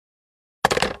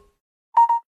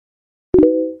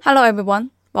Hello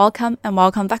everyone, welcome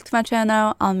back to my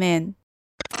channel. I'm Min.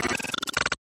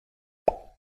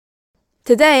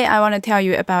 Today I want to tell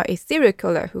you about a serial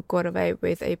killer who got away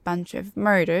with a bunch of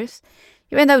murders,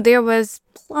 even though there was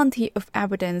plenty of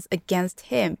evidence against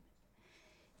him.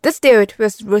 This dude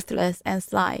was ruthless and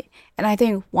sly, and I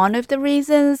think one of the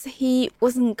reasons he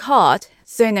wasn't caught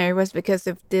sooner was because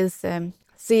of this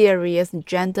serious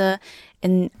gender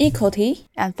inequality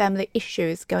and family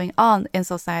issues going on in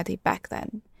society back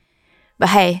then. But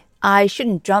hey, I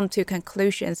shouldn't jump to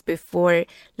conclusions before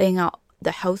laying out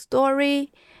the whole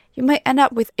story. You might end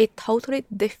up with a totally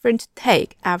different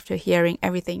take after hearing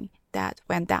everything that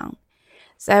went down.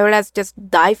 So let's just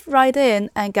dive right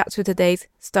in and get to today's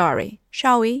story,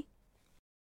 shall we?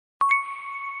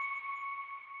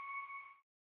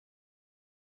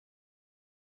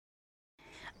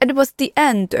 It was the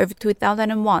end of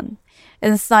 2001.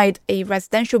 Inside a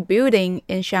residential building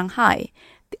in Shanghai,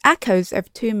 the echoes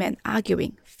of two men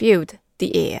arguing filled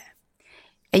the air.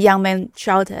 A young man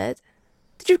shouted,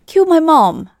 "Did you kill my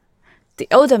mom?" The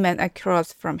older man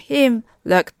across from him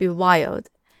looked bewildered.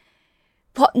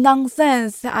 "What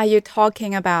nonsense are you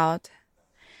talking about?"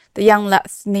 The young lad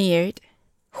sneered.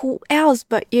 "Who else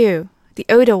but you?" The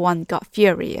older one got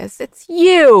furious. "It's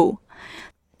you!"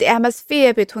 The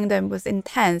atmosphere between them was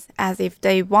intense, as if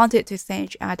they wanted to send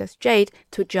each other straight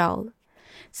to jail.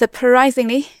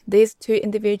 Surprisingly, these two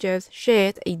individuals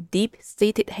shared a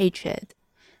deep-seated hatred.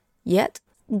 Yet,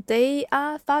 they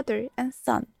are father and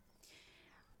son.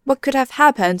 What could have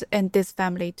happened in this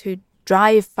family to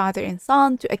drive father and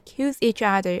son to accuse each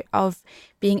other of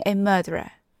being a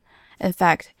murderer? In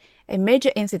fact, a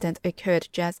major incident occurred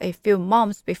just a few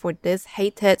months before this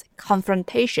hated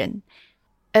confrontation.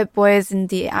 It was in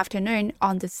the afternoon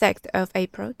on the 6th of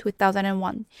April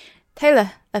 2001.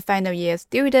 Taylor, a final year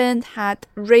student, had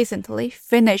recently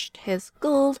finished his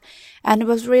school and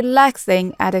was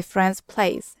relaxing at a friend's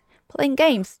place, playing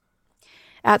games.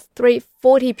 At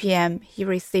 3:40 p.m., he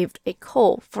received a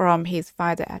call from his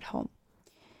father at home.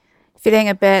 Feeling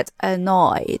a bit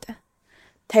annoyed,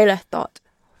 Taylor thought,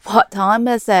 "What time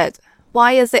is it?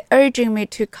 Why is it urging me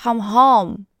to come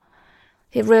home?"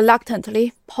 He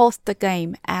reluctantly paused the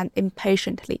game and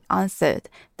impatiently answered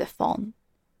the phone.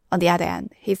 On the other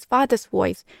end, his father's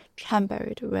voice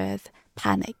trembled with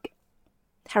panic.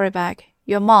 "Hurry back,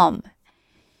 your mom.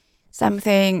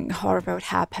 Something horrible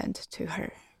happened to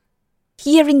her."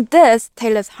 Hearing this,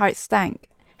 Taylor's heart sank.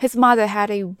 His mother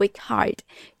had a weak heart.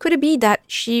 Could it be that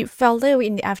she fell ill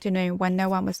in the afternoon when no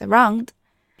one was around?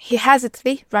 He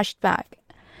hesitantly rushed back.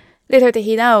 Little did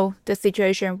he know, the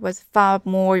situation was far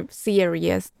more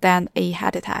serious than a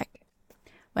heart attack.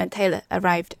 When Taylor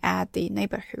arrived at the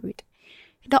neighborhood,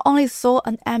 he not only saw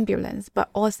an ambulance but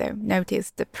also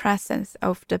noticed the presence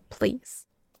of the police.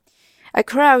 A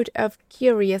crowd of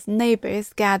curious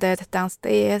neighbors gathered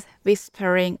downstairs,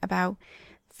 whispering about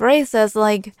phrases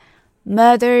like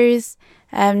murders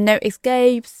and no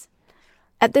escapes.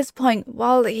 At this point,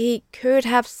 while he could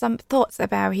have some thoughts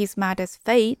about his mother's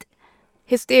fate,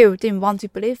 he still didn't want to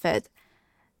believe it.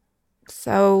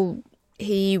 So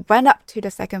he went up to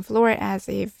the second floor as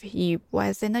if he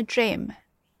was in a dream.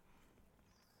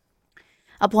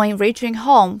 Upon reaching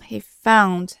home, he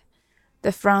found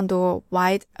the front door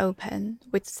wide open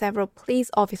with several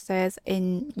police officers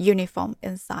in uniform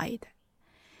inside.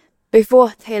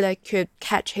 Before Taylor could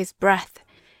catch his breath,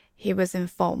 he was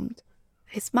informed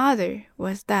his mother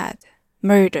was dead,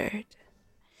 murdered.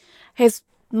 His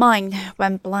mind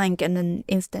went blank in an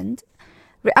instant.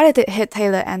 Reality hit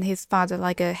Taylor and his father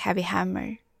like a heavy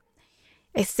hammer.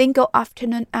 A single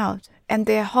afternoon out, and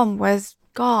their home was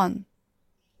gone.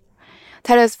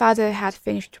 Taylor's father had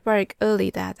finished work early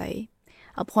that day.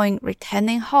 Upon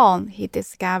returning home, he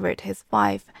discovered his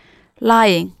wife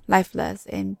lying lifeless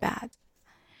in bed.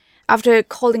 After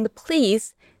calling the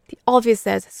police, the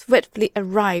officers swiftly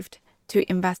arrived to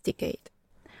investigate.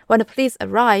 When the police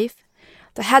arrived,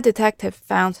 the head detective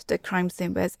found the crime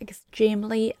scene was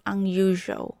extremely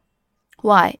unusual.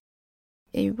 Why?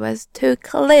 It was too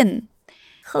clean.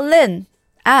 Clean,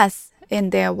 as in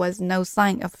there was no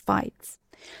sign of fights.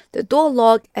 The door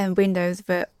lock and windows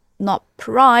were not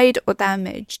pried or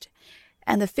damaged,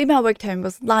 and the female victim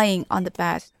was lying on the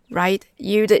bed, right?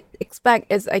 You'd expect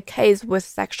it's a case with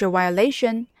sexual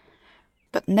violation.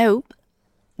 But nope,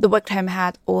 the victim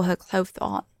had all her clothes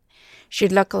on. She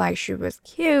looked like she was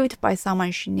killed by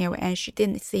someone she knew and she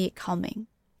didn't see it coming.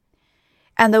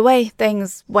 And the way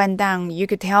things went down, you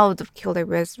could tell the killer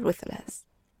was ruthless.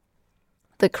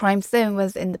 The crime scene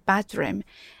was in the bedroom,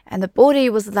 and the body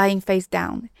was lying face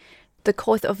down. The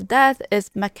cause of death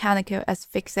is mechanical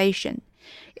asphyxiation.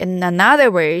 In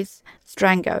other words,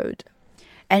 strangled.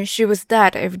 and she was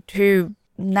tied of 2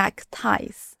 neck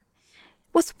ties.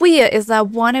 What's weird is that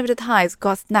one of the ties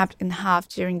got snapped in half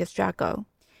during the struggle.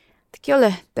 The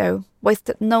killer, though,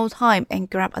 wasted no time and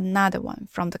grabbed another one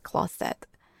from the closet.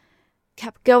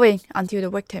 Kept going until the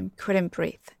victim couldn't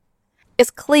breathe.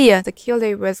 It's clear the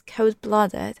killer was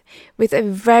cold-blooded with a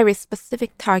very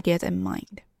specific target in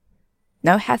mind.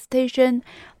 No hesitation,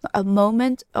 not a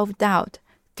moment of doubt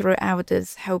throughout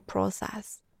this whole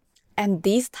process. And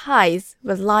these ties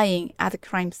were lying at the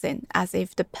crime scene as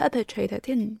if the perpetrator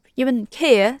didn't even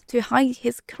care to hide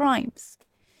his crimes.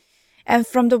 And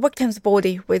from the victim's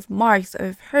body with marks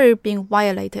of her being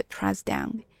violated traced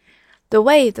down, the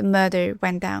way the murder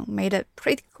went down made it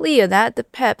pretty clear that the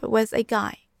perp was a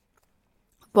guy.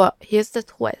 But here's the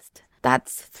twist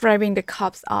that's throwing the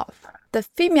cops off. The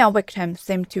female victim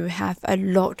seemed to have a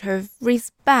lot of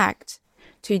respect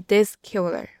to this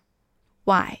killer.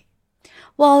 Why?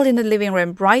 Well, in the living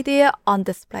room right there on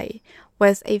display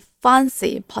was a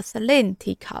fancy porcelain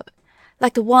teacup,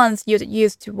 like the ones you'd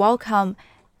use to welcome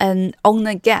an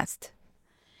owner guest.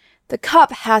 The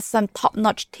cup has some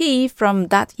top-notch tea from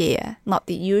that year, not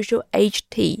the usual aged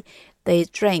tea they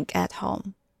drink at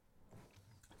home.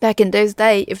 Back in those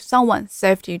days, if someone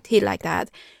served you tea like that,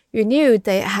 you knew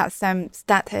they had some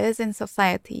status in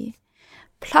society.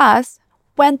 Plus,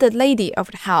 when the lady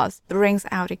of the house brings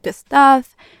out the good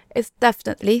stuff, it's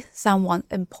definitely someone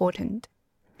important.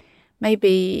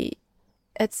 Maybe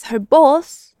it's her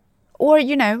boss, or,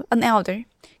 an elder,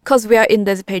 because we are in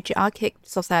this patriarchal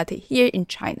society here in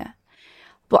China.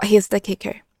 But here's the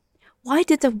kicker. Why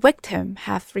did the victim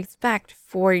have respect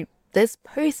for this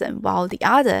person while the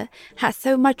other had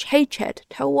so much hatred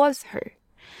towards her?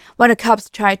 When the cops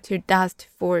tried to dust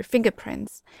for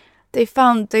fingerprints, they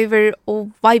found they were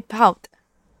all wiped out.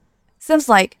 Seems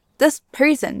like this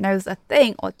person knows a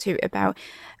thing or two about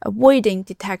avoiding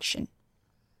detection.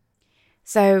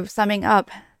 So, summing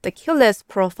up, the killer's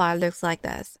profile looks like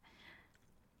this.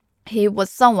 He was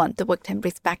someone the victim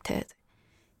respected.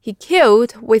 He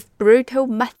killed with brutal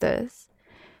methods.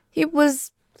 He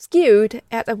was skilled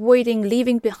at avoiding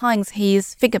leaving behind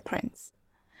his fingerprints.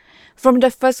 From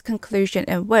the first conclusion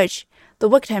in which the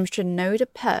victim should know the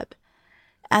perp,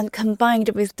 and combined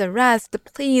with the rest, the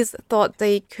police thought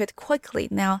they could quickly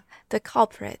nail the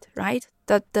culprit, right?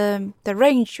 That the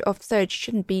range of search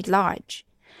shouldn't be large.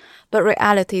 But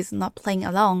reality is not playing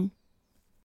along.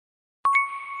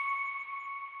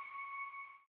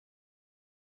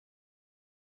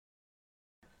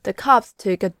 The cops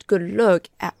took a good look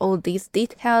at all these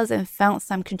details and found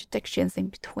some contradictions in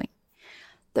between.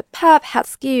 The perp had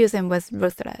skills and was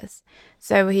ruthless,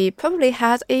 so he probably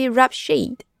had a rap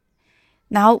sheet.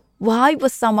 Now, why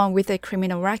would someone with a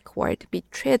criminal record be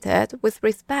treated with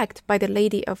respect by the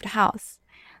lady of the house?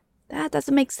 That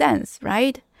doesn't make sense,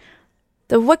 right?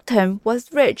 The victim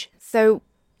was rich, so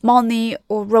money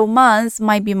or romance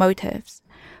might be motives,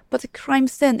 but the crime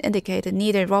scene indicated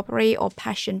neither robbery or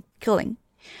passion killing.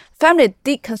 Family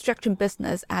did construction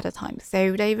business at the time,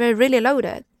 so they were really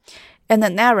loaded. In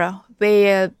an era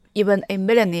where even a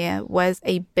millionaire was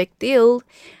a big deal,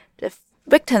 the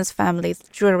victim's family's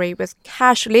jewelry was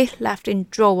casually left in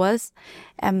drawers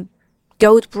and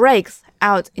gold bricks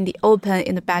out in the open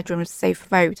in the bedroom's safe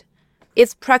vault.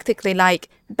 It's practically like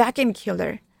back in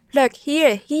killer. Look,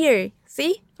 here,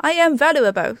 see? I am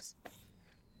valuable.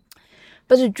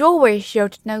 But the drawer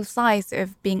showed no signs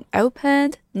of being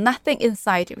opened, nothing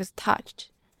inside was touched.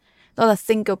 Not a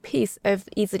single piece of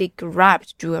easily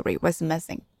grabbed jewelry was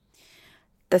missing.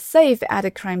 The safe at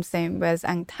the crime scene was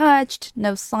untouched,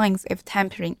 no signs of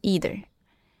tampering either.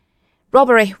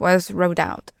 Robbery was ruled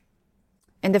out.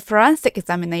 In the forensic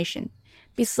examination,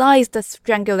 besides the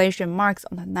strangulation marks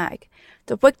on the neck,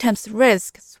 the victim's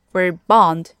wrists were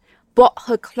bound, but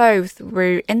her clothes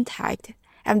were intact,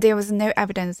 and there was no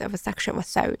evidence of a sexual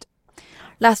assault.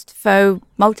 Lustful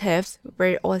motives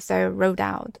were also ruled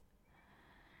out.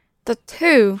 The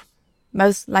 2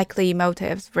 most likely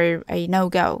motives were a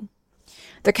no-go.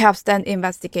 The cops then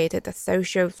investigated the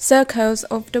social circles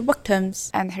of the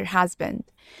victims and her husband,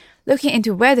 looking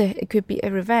into whether it could be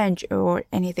a revenge or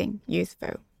anything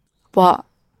useful. But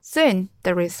soon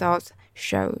the results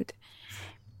showed.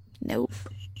 Nope.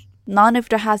 None of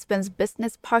the husband's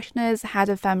business partners had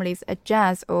a family's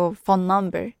address or phone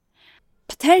number.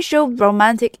 Potential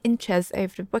romantic interests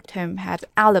of the victim had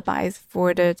alibis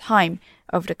for the time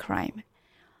of the crime.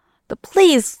 The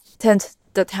police turned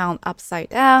the town upside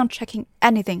down, checking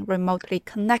anything remotely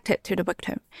connected to the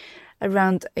victim,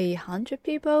 around 100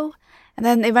 people, and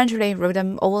then eventually ruled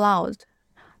them all out.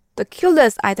 The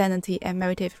killer's identity and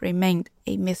motive remained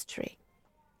a mystery.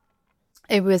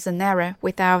 It was an era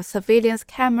without surveillance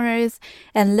cameras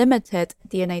and limited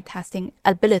DNA testing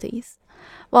abilities.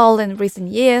 While in recent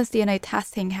years, DNA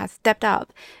testing has stepped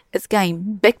up its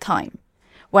game big time.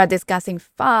 We're discussing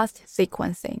fast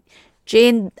sequencing,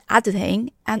 gene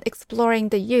editing, and exploring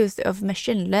the use of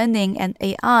machine learning and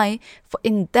AI for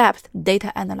in-depth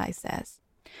data analysis.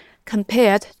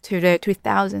 Compared to the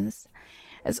 2000s,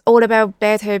 it's all about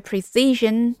better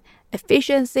precision,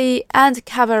 efficiency, and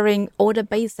covering all the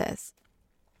bases.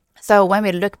 So when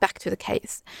we look back to the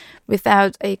case,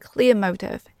 without a clear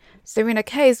motive, solving the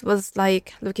case was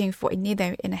like looking for a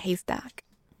needle in a haystack.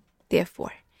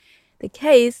 Therefore, the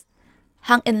case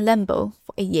hung in limbo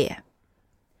for a year.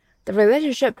 The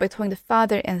relationship between the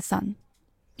father and son,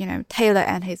 Taylor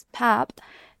and his pap,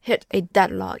 hit a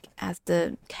deadlock as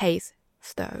the case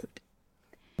stalled.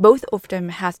 Both of them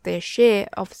had their share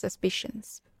of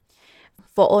suspicions.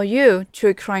 For all you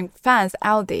true crime fans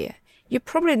out there, you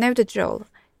probably know the drill.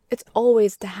 It's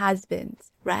always the husband,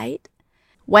 right?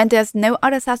 When there's no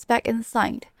other suspect in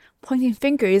sight, pointing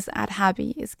fingers at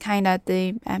hubby is kinda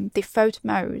the default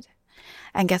mode.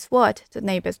 And guess what? The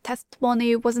neighbor's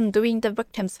testimony wasn't doing the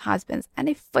victim's husband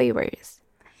any favors.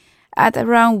 At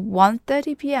around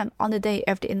 1:30 p.m. on the day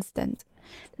of the incident,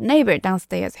 the neighbor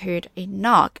downstairs heard a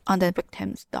knock on the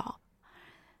victim's door.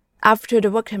 After the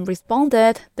victim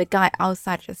responded, the guy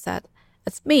outside just said,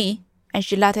 "It's me," and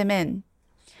she let him in.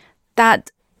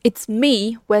 That "it's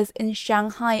me" was in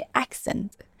Shanghai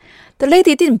accent. The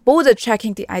lady didn't bother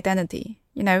checking the identity.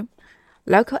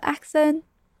 Local accent?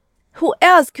 Who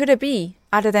else could it be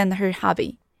other than her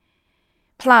hubby?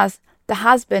 Plus, the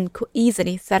husband could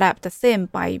easily set up the scene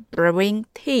by brewing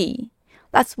tea.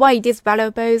 That's why these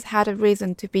valuables had a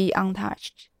reason to be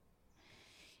untouched.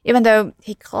 Even though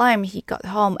he claimed he got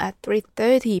home at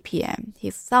 3:30 p.m.,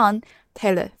 his son,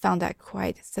 Taylor, found that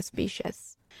quite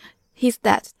suspicious. His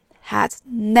dad had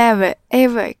never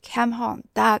ever come home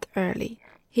that early.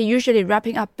 He usually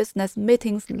wrapping up business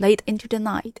meetings late into the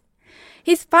night.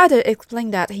 His father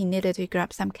explained that he needed to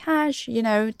grab some cash,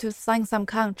 to sign some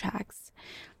contracts.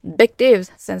 Big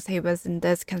deals since he was in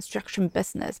this construction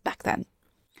business back then.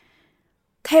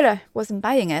 Taylor wasn't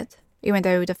buying it. Even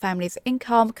though the family's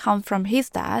income came from his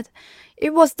dad,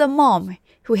 it was the mom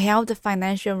who held the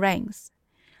financial reins.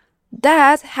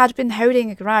 Dad had been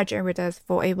holding a grudge over this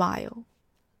for a while.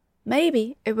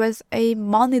 Maybe it was a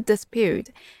money dispute,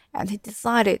 and he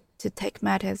decided to take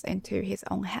matters into his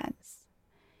own hands.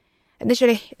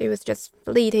 Initially, it was just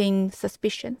fleeting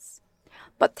suspicions,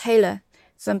 but Taylor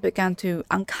soon began to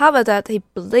uncover that he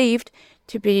believed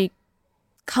to be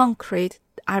concrete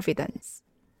evidence.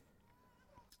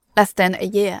 Less than a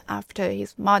year after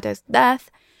his mother's death,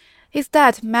 his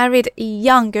dad married a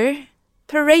younger,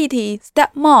 pretty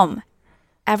stepmom.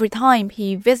 Every time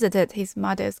he visited his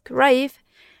mother's grave,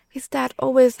 his dad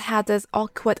always had these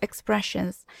awkward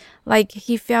expressions, like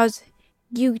he felt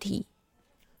guilty.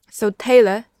 So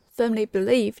Taylor firmly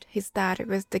believed his dad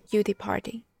was the guilty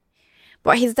party.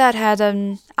 But his dad had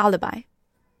an alibi.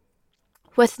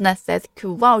 Witnesses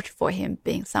could vouch for him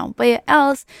being somewhere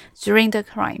else during the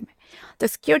crime. The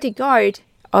security guard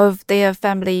of their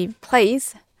family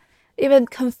place even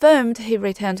confirmed he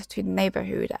returned to the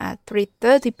neighborhood at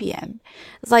 3:30 p.m.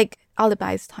 It's like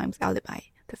alibis times alibi.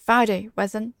 The father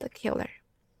wasn't the killer.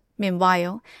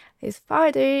 Meanwhile, his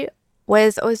father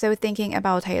was also thinking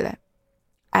about Taylor.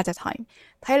 At the time,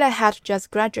 Taylor had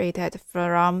just graduated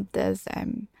from this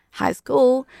high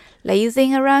school,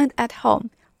 lazing around at home,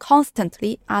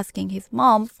 constantly asking his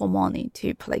mom for money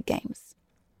to play games.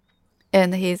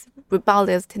 In his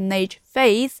rebellious teenage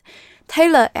phase,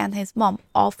 Taylor and his mom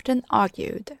often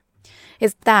argued.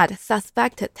 His dad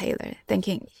suspected Taylor,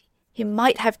 thinking he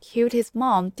might have killed his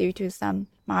mom due to some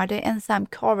mother and son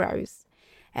quarrels,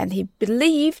 and he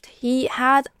believed he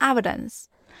had evidence.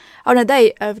 On the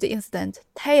day of the incident,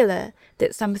 Taylor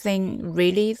did something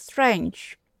really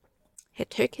strange. He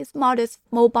took his mother's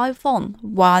mobile phone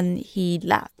when he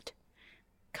left.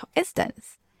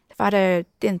 Coincidence? The father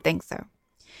didn't think so.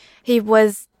 He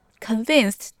was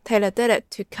convinced Taylor did it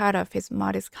to cut off his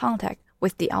mother's contact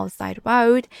with the outside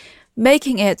world,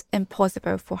 making it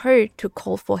impossible for her to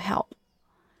call for help.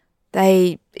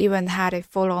 They even had a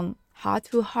full-on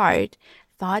heart-to-heart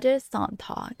father-son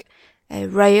talk, a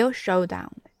real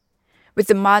showdown. With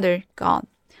the mother gone,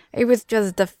 it was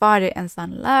just the father and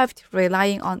son left,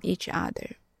 relying on each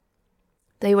other.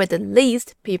 They were the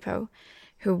least people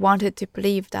who wanted to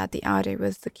believe that the other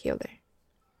was the killer.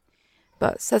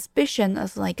 But suspicion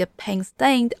is like a paint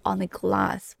stained on a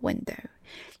glass window.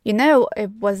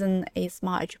 It wasn't a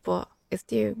smudge, but it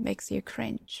still makes you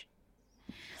cringe.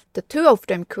 The two of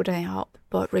them couldn't help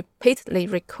but repeatedly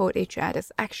record each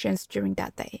other's actions during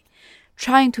that day,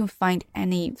 trying to find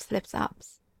any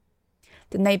slip-ups.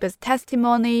 The neighbor's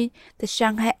testimony, the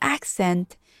Shanghai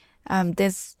accent,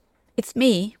 this "it's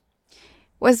me,"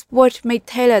 was what made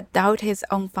Taylor doubt his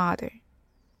own father.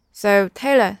 So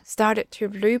Taylor started to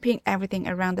looping everything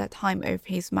around the time of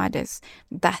his mother's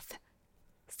death.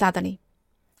 Suddenly,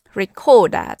 recall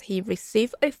that he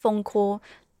received a phone call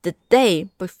the day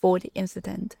before the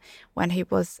incident when he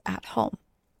was at home.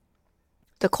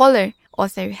 The caller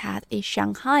also had a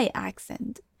Shanghai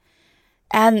accent,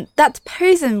 and that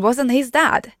person wasn't his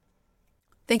dad.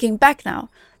 Thinking back now,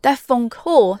 that phone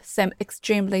call seemed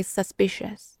extremely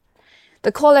suspicious.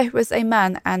 The caller was a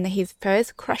man, and his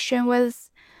first question was,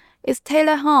 "Is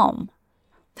Taylor home?"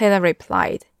 Taylor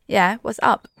replied, "Yeah, what's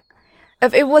up?"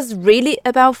 If it was really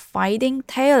about finding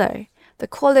Taylor, the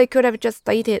caller could have just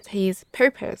stated his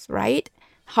purpose, right?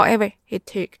 However, he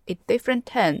took a different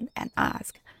turn and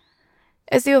asked,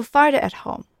 "Is your father at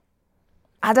home?"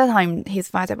 At the time, his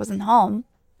father wasn't home.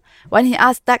 When he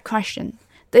asked that question,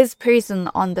 this person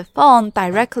on the phone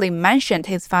directly mentioned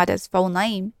his father's full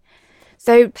name.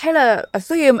 So Taylor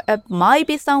assumed it might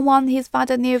be someone his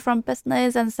father knew from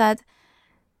business and said,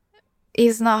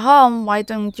 "He's not home, why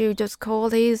don't you just call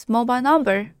his mobile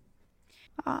number?"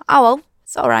 Well,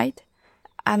 it's alright.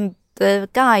 And the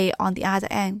guy on the other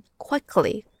end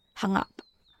quickly hung up.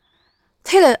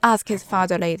 Taylor asked his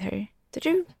father later, "Did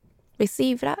you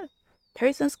receive that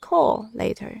person's call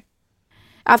later?"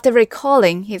 After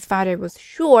recalling, his father was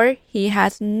sure he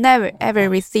had never ever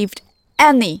received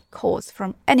any calls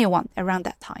from anyone around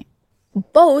that time.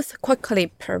 Both quickly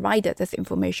provided this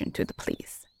information to the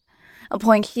police.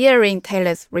 Upon hearing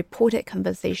Taylor's reported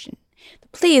conversation, the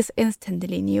police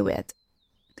instantly knew it.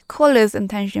 The caller's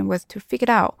intention was to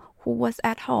figure out who was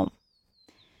at home.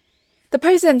 The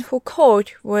person who called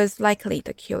was likely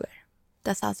the killer.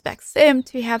 The suspect seemed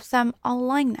to have some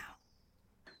online now.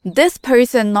 This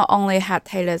person not only had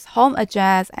Taylor's home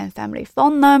address and family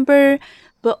phone number,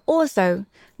 but also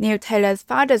knew Taylor's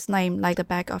father's name like the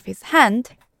back of his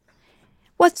hand.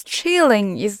 What's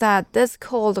chilling is that this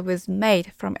call was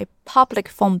made from a public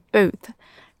phone booth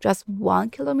just 1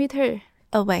 kilometer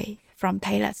away from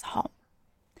Taylor's home.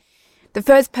 The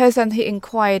first person he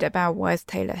inquired about was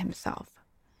Taylor himself.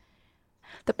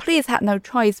 The police had no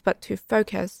choice but to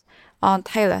focus on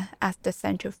Taylor as the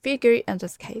central figure in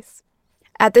this case.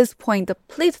 At this point, the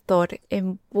police thought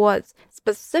in what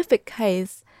specific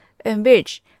case in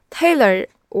which Taylor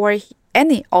or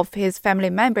any of his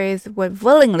family members would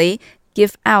willingly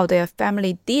give out their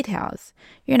family details,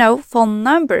 phone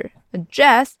number,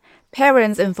 address,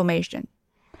 parents' information.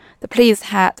 The police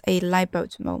had a light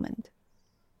bulb moment.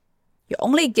 You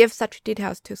only give such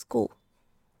details to school.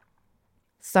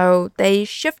 So they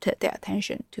shifted their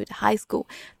attention to the high school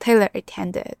Taylor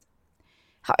attended.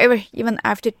 However, even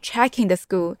after checking the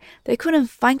school, they couldn't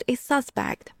find a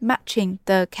suspect matching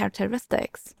the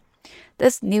characteristics.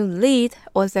 This new lead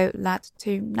also led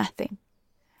to nothing.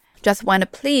 Just when the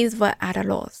police were at a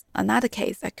loss, another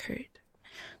case occurred.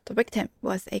 The victim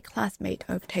was a classmate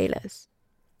of Taylor's,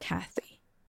 Kathy.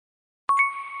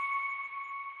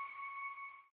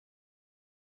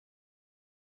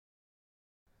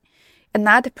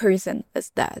 Another person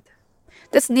is dead.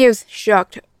 This news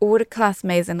shocked all the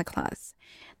classmates in the class.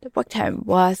 The victim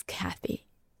was Kathy.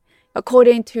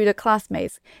 According to the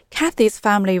classmates, Kathy's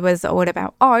family was all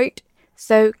about art,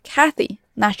 so Kathy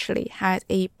naturally had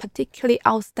a particularly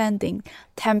outstanding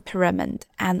temperament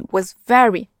and was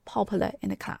very popular in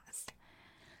the class.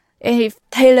 If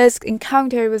Taylor's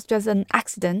encounter was just an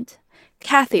accident,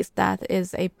 Kathy's death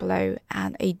is a blow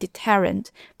and a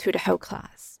deterrent to the whole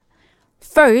class.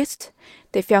 First,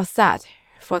 they felt sad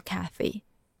for Kathy.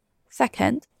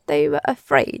 Second, they were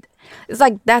afraid. It's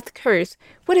like that curse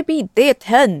would be their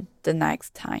turn the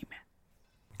next time.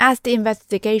 As the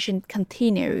investigation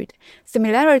continued,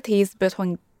 similarities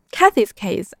between Kathy's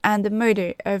case and the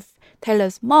murder of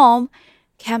Taylor's mom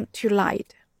came to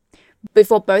light.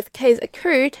 Before both cases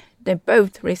occurred, they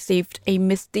both received a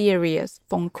mysterious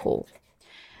phone call.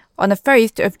 On the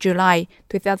 1st of July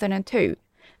 2002,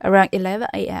 around 11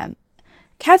 a.m.,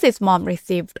 Kathy's mom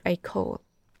received a call.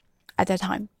 At that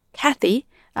time, Kathy,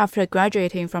 after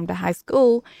graduating from the high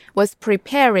school, was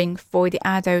preparing for the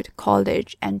adult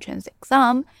college entrance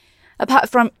exam. Apart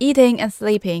from eating and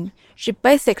sleeping, she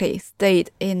basically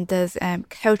stayed in this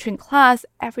coaching class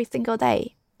every single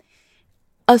day.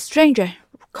 A stranger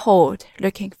called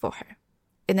looking for her.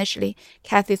 Initially,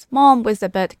 Kathy's mom was a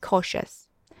bit cautious.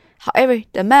 However,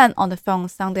 the man on the phone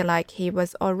sounded like he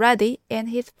was already in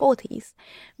his 40s,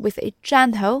 with a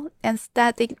gentle and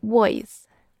steady voice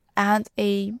and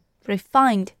a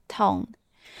refined tone.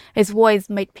 His voice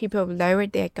made people lower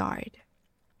their guard.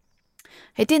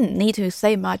 He didn't need to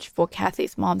say much for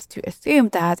Kathy's mom to assume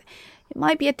that he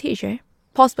might be a teacher,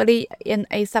 possibly in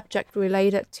a subject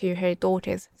related to her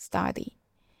daughter's study.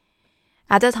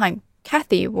 At that time,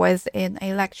 Kathy was in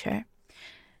a lecture.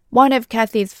 One of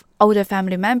Kathy's older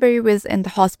family members was in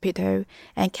the hospital,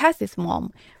 and Kathy's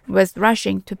mom was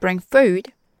rushing to bring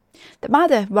food. The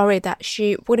mother worried that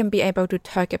she wouldn't be able to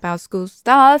talk about school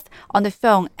stuff on the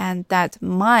phone and that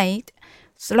might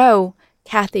slow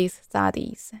Kathy's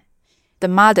studies. The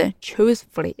mother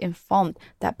truthfully informed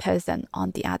that person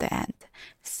on the other end,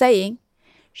 saying,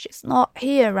 "She's not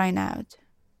here right now."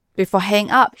 Before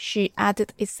hanging up, she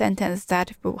added a sentence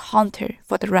that will haunt her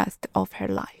for the rest of her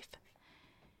life.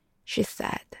 She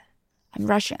said, "I'm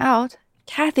rushing out.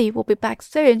 Kathy will be back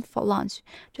soon for lunch.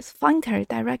 Just find her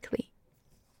directly."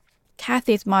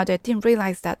 Kathy's mother didn't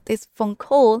realize that this phone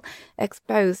call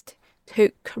exposed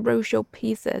two crucial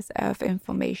pieces of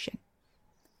information.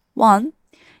 One,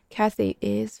 Kathy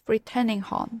is returning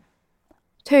home.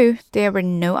 Two, there were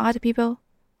no other people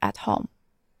at home.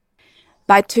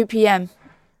 By 2 p.m.,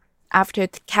 after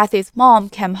Kathy's mom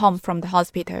came home from the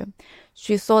hospital,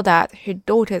 she saw that her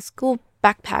daughter's school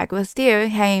backpack was still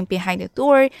hanging behind the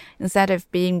door instead of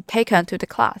being taken to the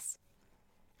class.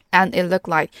 And it looked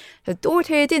like her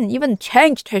daughter didn't even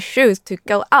change her shoes to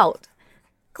go out.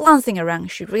 Glancing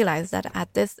around, she realized that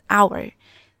at this hour,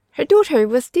 her daughter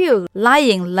was still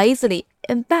lying lazily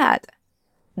in bed.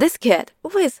 This kid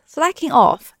was slacking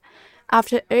off.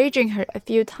 After urging her a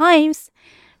few times,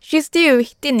 she still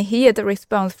didn't hear the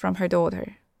response from her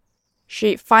daughter.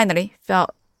 She finally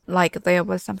felt like there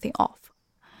was something off.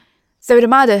 So the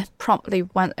mother promptly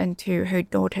went into her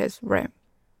daughter's room.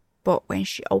 But when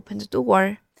she opened the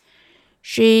door,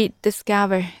 she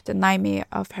discovered the nightmare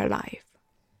of her life.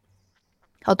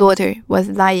 Her daughter was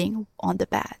lying on the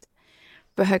bed,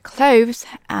 but her clothes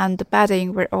and the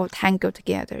bedding were all tangled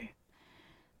together.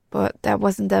 But that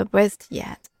wasn't the worst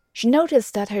yet. She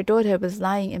noticed that her daughter was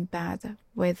lying in bed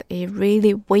with a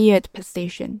really weird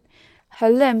position. Her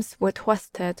limbs were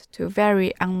twisted to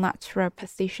very unnatural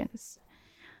positions.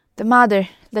 The mother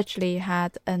literally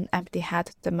had an empty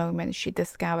head the moment she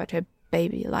discovered her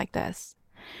baby like this.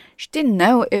 She didn't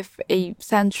know if a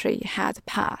century had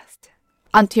passed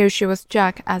until she was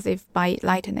struck as if by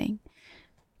lightning,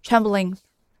 trembling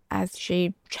as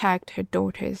she checked her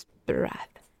daughter's breath,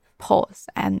 pulse,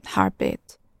 and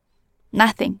heartbeat.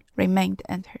 Nothing remained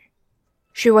in her.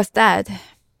 She was dead.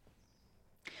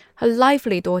 Her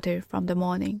lively daughter from the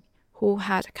morning, who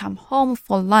had come home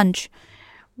for lunch,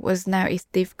 was now a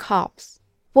stiff corpse.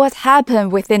 What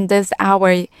happened within this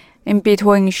hour in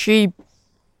between she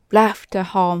left the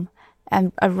home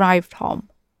and arrived home?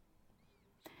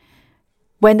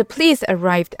 When the police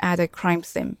arrived at the crime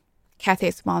scene,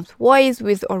 Kathy's mom's voice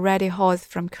was already hoarse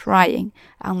from crying,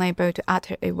 unable to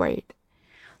utter a word.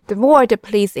 The more the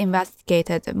police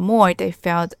investigated, the more they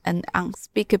felt an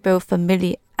unspeakable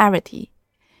familiarity.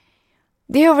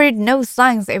 There were no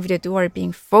signs of the door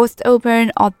being forced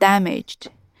open or damaged.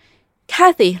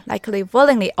 Kathy likely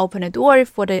willingly opened the door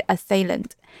for the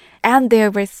assailant, and there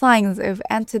were signs of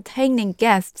entertaining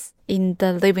guests in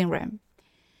the living room.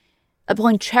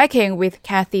 Upon checking with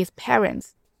Kathy's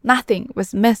parents, nothing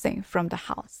was missing from the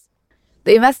house.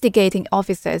 The investigating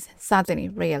officers suddenly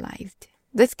realized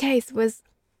this case was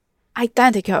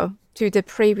identical to the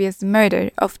previous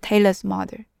murder of Taylor's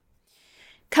mother.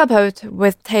 Coupled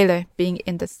with Taylor being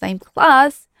in the same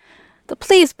class, the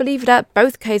police believed that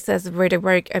both cases were the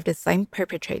work of the same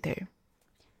perpetrator.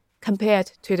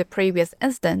 Compared to the previous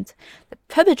incident, the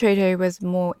perpetrator was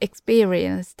more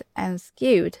experienced and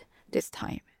skilled this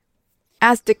time.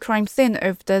 As the crime scene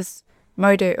of this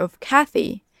murder of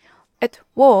Kathy, it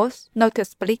was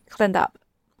noticeably cleaned up.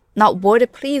 Not what the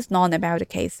police known about the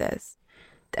cases.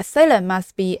 The assailant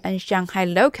must be a Shanghai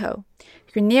local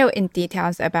who knew in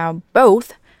details about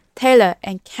both Taylor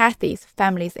and Kathy's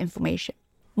family's information.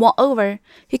 Moreover,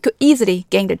 he could easily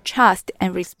gain the trust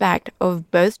and respect of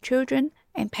both children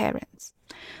and parents.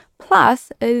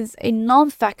 Plus, it is a known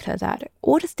factor that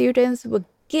all the students would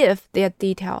give their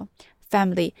detailed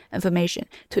family information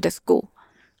to the school.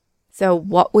 So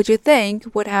what would you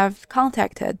think would have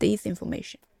contacted this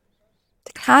information?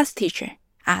 The class teacher,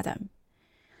 Adam,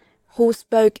 who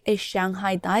spoke a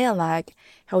Shanghai dialect,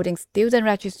 holding student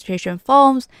registration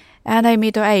forms, and a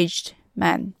middle-aged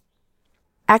man.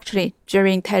 Actually,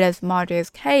 during Taylor's murder's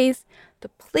case, the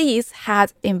police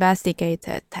had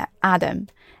investigated Adam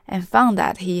and found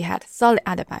that he had solid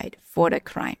alibi for the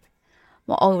crime.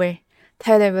 Moreover,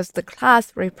 Taylor was the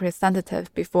class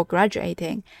representative before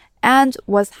graduating and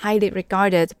was highly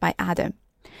regarded by Adam.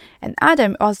 and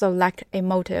Adam also lacked a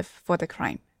motive for the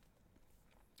crime.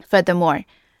 Furthermore,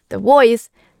 the voice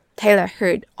Taylor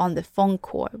heard on the phone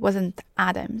call wasn't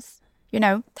Adam's.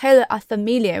 Taylor are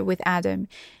familiar with Adam.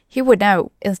 He would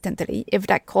know instantly if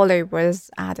that caller was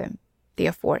Adam.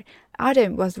 Therefore,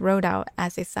 Adam was ruled out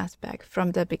as a suspect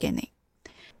from the beginning.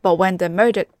 But when the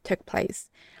murder took place,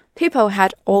 people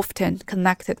had often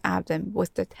connected Adam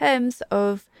with the terms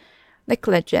of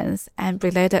negligence and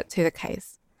related to the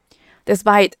case.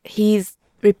 Despite his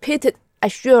repeated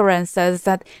assurances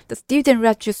that the student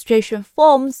registration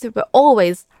forms were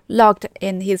always locked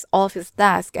in his office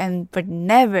desk and were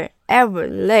never ever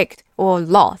leaked or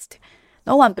lost,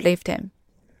 no one believed him.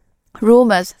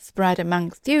 Rumors spread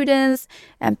among students,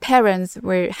 and parents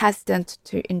were hesitant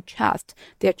to entrust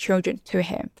their children to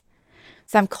him.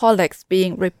 Some colleagues,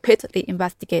 being repeatedly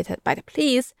investigated by the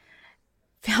police,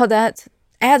 felt that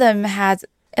Adam had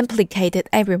implicated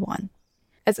everyone.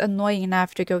 It's annoying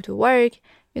enough to go to work,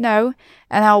 and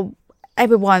how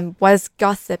everyone was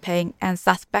gossiping and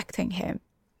suspecting him.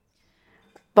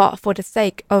 But for the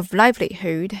sake of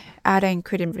livelihood, Adam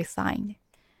couldn't resign.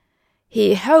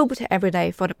 He hoped every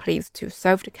day for the police to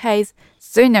solve the case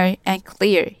sooner and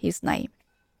clear his name.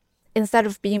 Instead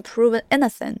of being proven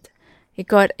innocent, he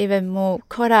got even more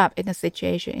caught up in the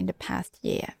situation in the past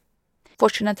year.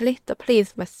 Fortunately, the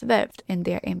police were swift in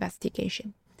their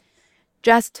investigation.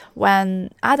 Just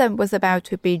when Adam was about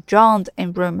to be drowned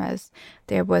in rumors,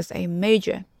 there was a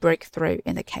major breakthrough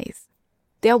in the case.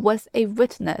 There was a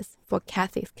witness for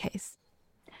Kathy's case.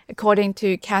 According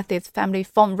to Kathy's family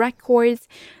phone records,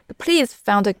 the police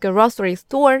found a grocery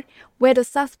store where the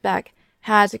suspect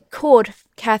had called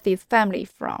Kathy's family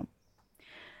from.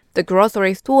 The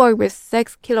grocery store was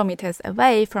 6 kilometers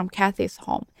away from Kathy's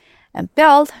home, and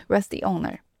Bill was the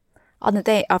owner. On the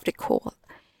day of the call,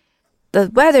 the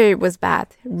weather was bad,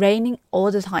 raining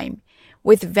all the time,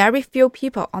 with very few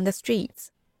people on the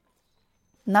streets.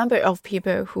 Number of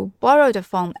people who borrowed the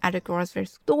phone at the grocery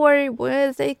store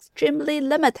was extremely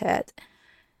limited.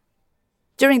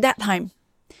 During that time,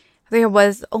 there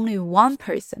was only one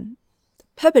person. The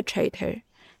perpetrator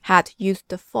had used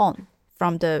the phone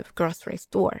from the grocery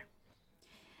store.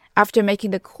 After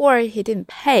making the call, he didn't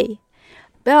pay.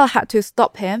 Bill had to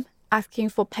stop him, asking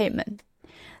for payment.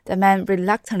 The man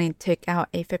reluctantly took out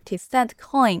a 50-cent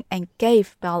coin and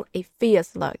gave Bill a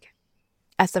fierce look.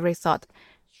 As a result,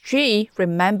 she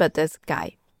remembered this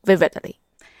guy vividly.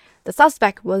 The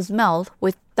suspect was male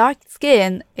with dark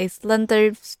skin, a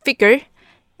slender figure,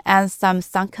 and some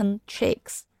sunken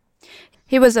cheeks.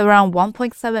 He was around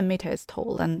 1.7 meters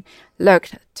tall and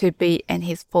looked to be in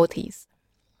his 40s.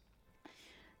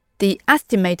 The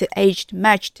estimated age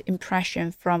matched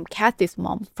impression from Kathy's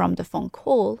mom from the phone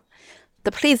call.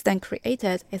 The police then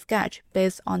created a sketch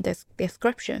based on this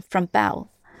description from Bell.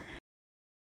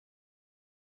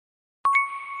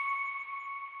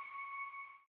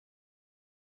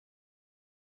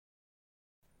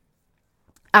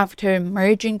 After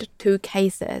merging the two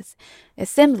cases, it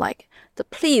seemed like the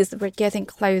police were getting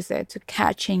closer to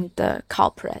catching the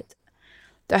culprit.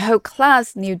 The whole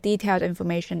class knew detailed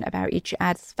information about each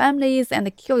other's families, and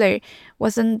the killer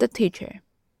wasn't the teacher.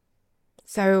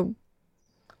 So,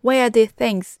 where did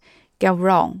things go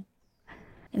wrong?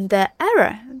 In the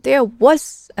era, there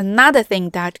was another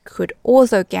thing that could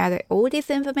also gather all this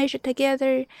information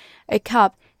together. A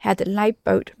cop had a light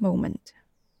bulb moment.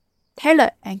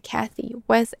 Taylor and Kathy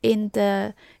was in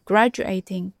the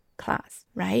graduating class,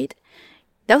 right?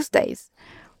 Those days,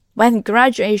 when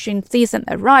graduation season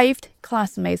arrived,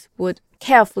 classmates would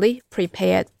carefully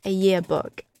prepare a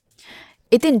yearbook.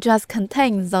 It didn't just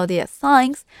contain zodiac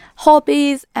signs,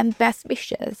 hobbies, and best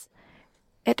wishes.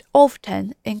 It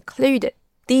often included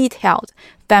detailed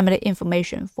family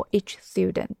information for each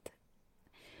student.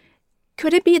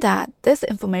 Could it be that this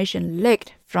information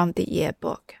leaked from the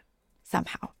yearbook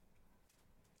somehow?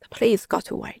 The police got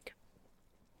to work.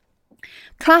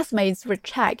 Classmates were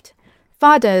checked.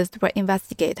 Fathers were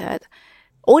investigated.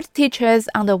 All teachers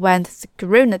underwent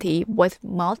scrutiny, with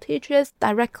male teachers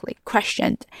directly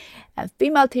questioned, and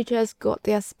female teachers got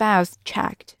their spouse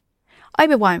checked.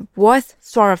 Everyone was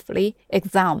thoroughly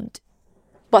examined,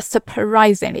 but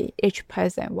surprisingly, each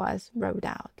person was ruled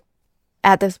out.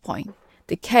 At this point,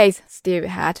 the case still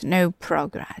had no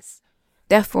progress.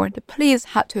 Therefore, the police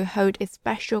had to hold a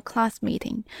special class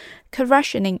meeting,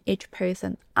 questioning each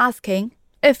person, asking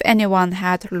if anyone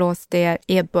had lost their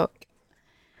yearbook.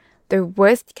 The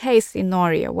worst case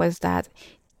scenario was that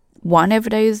one of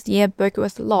those yearbooks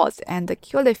was lost and the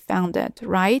killer found it,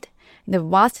 right? In the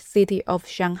vast city of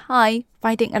Shanghai,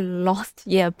 finding a lost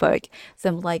yearbook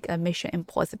seemed like a mission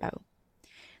impossible.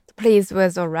 The police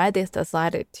was already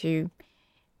decided to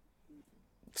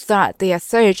start their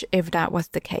search if that was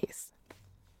the case.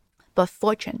 But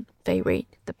fortune favored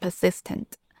the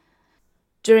persistent.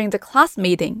 During the class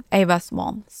meeting, Ava's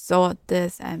mom saw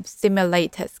this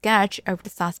simulated sketch of the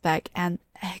suspect and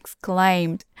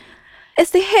exclaimed,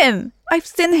 "It's him! I've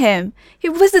seen him! He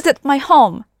visited my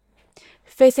home!"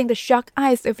 Facing the shocked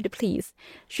eyes of the police,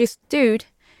 she stood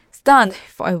stunned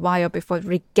for a while before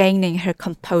regaining her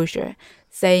composure,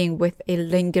 saying with a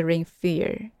lingering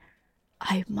fear,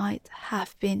 "I might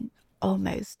have been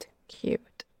almost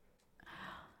killed."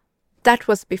 That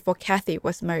was before Kathy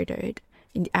was murdered.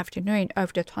 In the afternoon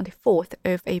of the 24th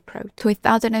of April,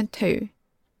 2002,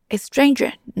 a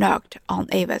stranger knocked on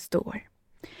Ava's door.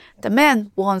 The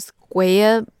man wore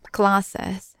square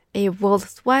glasses, a wool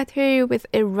sweater with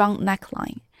a round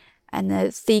neckline, and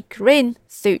a sea green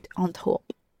suit on top.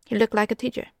 He looked like a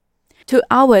teacher. 2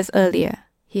 hours earlier,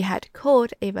 he had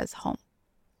called Ava's home,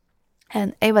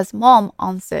 and Ava's mom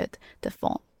answered the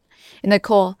phone. In the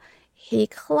call, he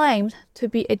claimed to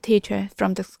be a teacher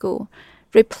from the school,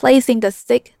 replacing the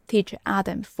sick teacher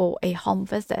Adam for a home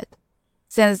visit.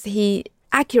 Since he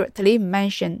accurately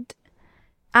mentioned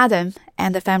Adam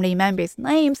and the family members'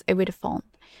 names over the phone,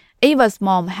 Ava's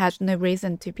mom had no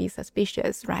reason to be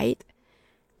suspicious, right?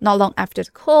 Not long after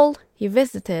the call, he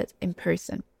visited in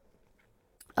person.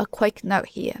 A quick note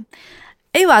here.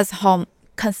 Ava's home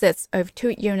consists of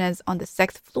 2 units on the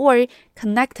 6th floor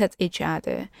connected each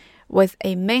other, with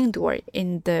a main door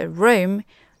in the room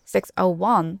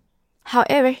 601.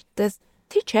 However, the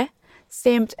teacher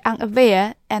seemed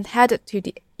unaware and headed to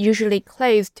the usually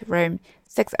closed room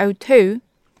 602.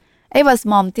 Ava's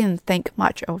mom didn't think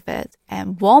much of it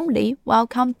and warmly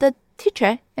welcomed the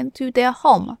teacher into their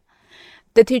home.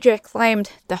 The teacher claimed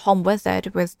the home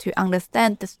visit was to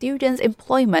understand the students'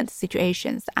 employment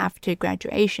situations after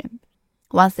graduation.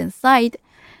 Once inside,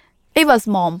 Ava's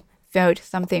mom felt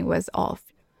something was off.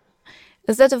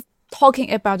 Instead of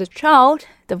talking about the child,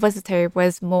 the visitor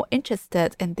was more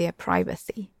interested in their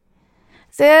privacy.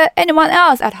 "Is there anyone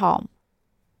else at home?"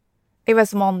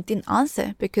 Ava's mom didn't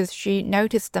answer because she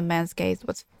noticed the man's gaze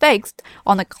was fixed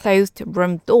on a closed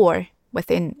room door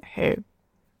within her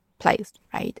place,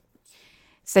 right?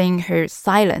 Seeing her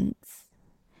silence,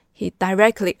 he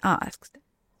directly asked,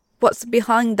 "What's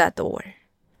behind that door?"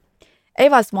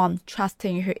 Ava's mom,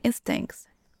 trusting her instincts,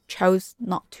 chose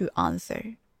not to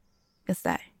answer.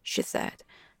 Instead, she said,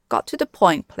 "Got to the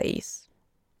point, please."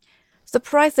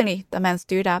 Surprisingly, the man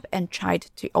stood up and tried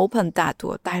to open that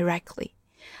door directly.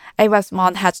 Ava's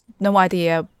mom had no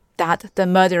idea that the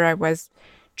murderer was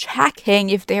checking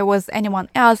if there was anyone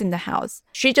else in the house.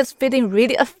 She just feeling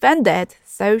really offended,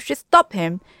 so she stopped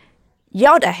him,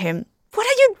 yelled at him, "What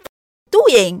are you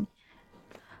doing?"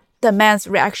 The man's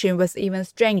reaction was even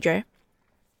stranger.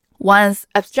 Once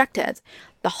abstracted,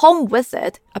 the home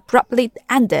visit abruptly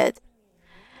ended.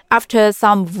 After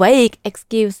some vague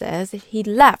excuses, he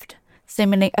left,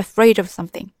 seemingly afraid of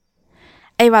something.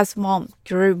 Ava's mom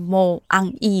grew more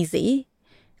uneasy,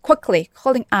 quickly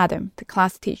calling Adam, the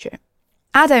class teacher.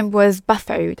 Adam was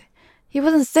baffled. He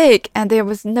wasn't sick, and there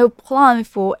was no plan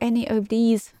for any of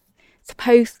these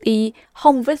supposedly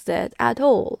home visits at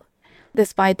all.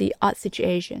 Despite the odd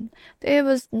situation, there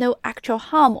was no actual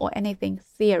harm or anything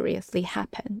seriously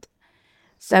happened.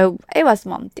 So Ava's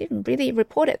mom didn't really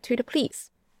report it to the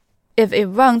police. If it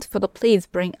weren't for the police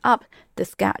bringing up the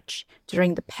sketch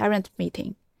during the parent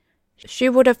meeting, she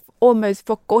would have almost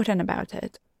forgotten about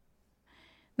it.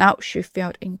 Now she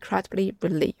felt incredibly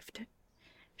relieved.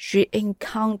 She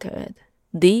encountered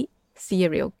the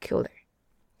serial killer.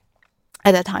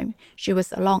 At that time, she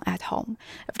was alone at home.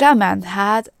 If that man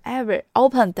had ever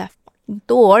opened that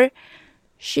door,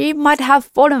 she might have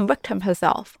fallen victim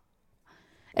herself.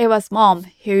 Ava's mom,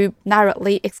 who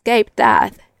narrowly escaped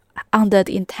death under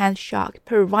the intense shock,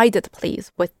 provided the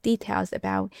police with details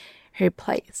about her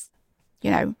place.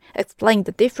 Explained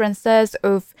the differences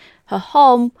of her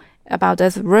home, about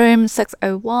this room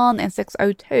 601 and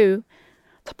 602.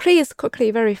 The police quickly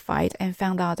verified and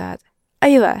found out that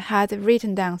Ava had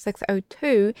written down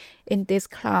 602 in this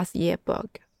class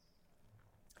yearbook.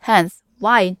 Hence,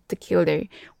 why the killer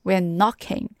went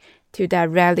knocking to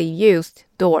that rarely used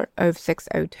door of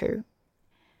 602.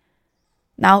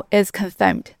 Now it's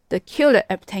confirmed the killer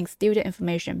obtained student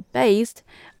information based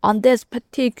on this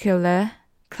particular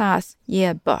class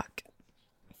yearbook.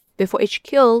 Before each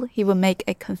kill, he will make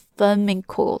a confirming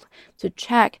call to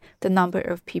check the number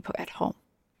of people at home.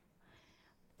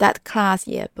 That class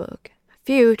yearbook,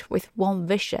 filled with warm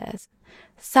wishes,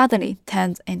 suddenly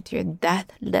turned into a death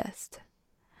list.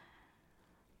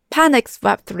 Panic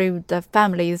swept through the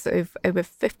families of over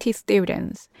 50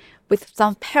 students, with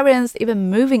some parents even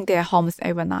moving their homes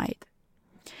overnight.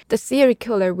 The serial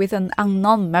killer with an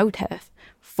unknown motive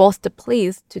forced the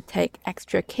police to take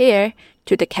extra care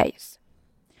to the case.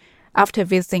 After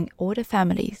visiting all the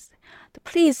families, the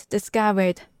police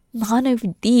discovered none of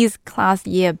these class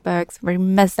yearbooks were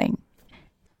missing.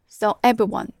 So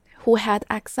everyone who had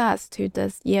access to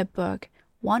this yearbook,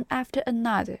 one after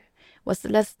another, was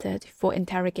listed for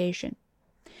interrogation.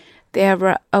 There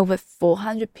were over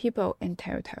 400 people in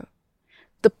total.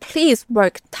 The police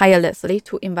worked tirelessly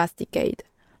to investigate,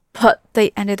 but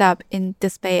they ended up in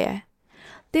despair.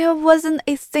 There wasn't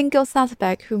a single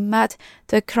suspect who met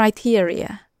the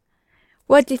criteria.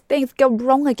 Where did things go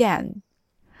wrong again?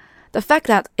 The fact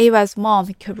that Ava's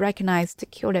mom could recognize the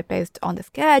killer based on the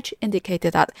sketch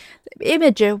indicated that the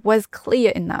image was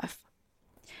clear enough.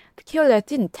 The killer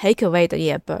didn't take away the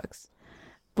yearbooks,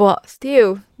 but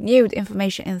still knew the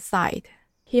information inside.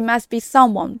 He must be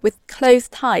someone with close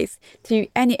ties to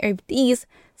any of these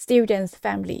students'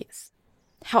 families.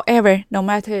 However, no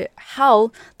matter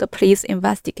how the police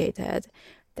investigated,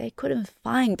 they couldn't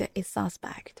find a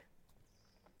suspect.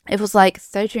 It was like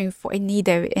searching for a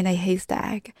needle in a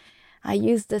haystack. I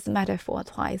used this metaphor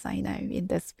twice, I know, in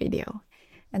this video.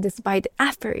 And despite the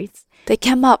efforts, they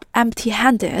came up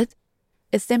empty-handed.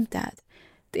 It seemed that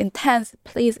the intense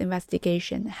police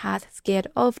investigation had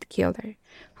scared off the killer,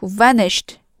 who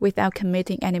vanished without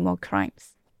committing any more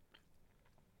crimes.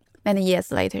 Many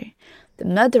years later, the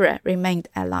murderer remained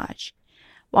at large,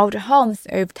 while the homes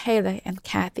of Taylor and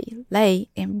Kathy lay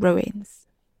in ruins.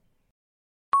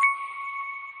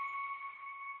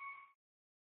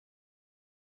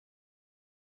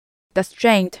 The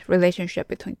strained relationship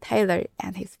between Taylor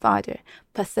and his father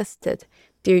persisted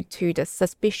due to the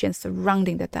suspicion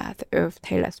surrounding the death of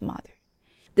Taylor's mother.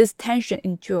 This tension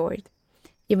endured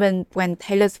even when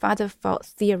Taylor's father fell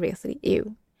seriously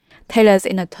ill. Taylor's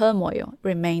inner turmoil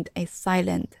remained a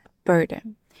silent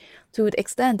burden, to the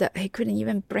extent that he couldn't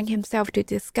even bring himself to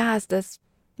discuss this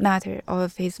matter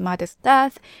of his mother's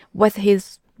death with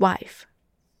his wife.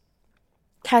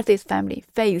 Kathy's family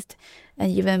faced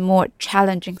an even more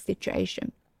challenging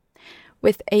situation.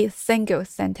 With a single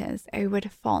sentence over the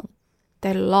phone,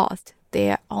 they lost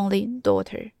their only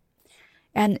daughter.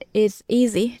 And it's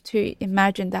easy to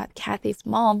imagine that Kathy's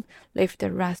mom lived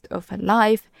the rest of her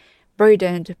life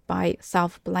burdened by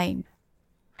self-blame.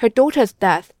 Her daughter's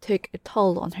death took a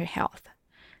toll on her health,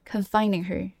 confining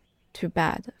her to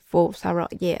bed for several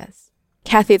years.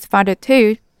 Kathy's father,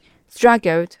 too,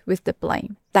 struggled with the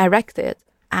blame directed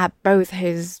at both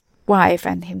his wife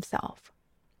and himself.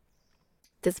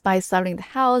 Despite selling the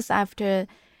house after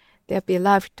their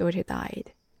beloved daughter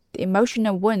died, the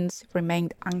emotional wounds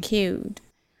remained unhealed.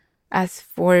 As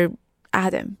for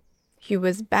Adam, he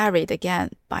was buried again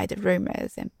by the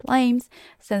rumors and blames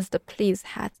since the police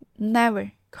had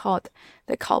never caught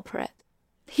the culprit.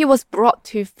 He was brought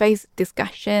to face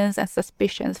discussions and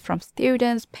suspicions from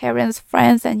students, parents,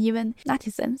 friends, and even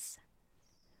netizens.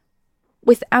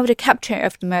 Without the capture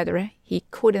of the murderer, he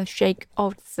couldn't shake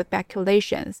off the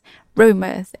speculations,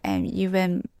 rumors, and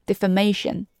even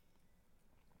defamation.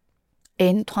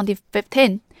 In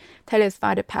 2015, Taylor's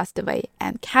father passed away,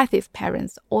 and Kathy's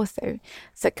parents also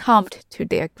succumbed to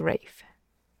their grief.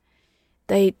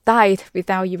 They died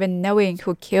without even knowing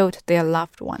who killed their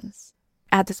loved ones.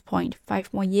 At this point,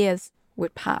 5 more years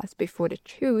would pass before the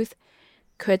truth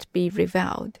could be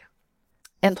revealed.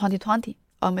 In 2020,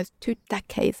 almost 2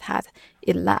 decades had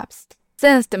elapsed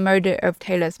since the murder of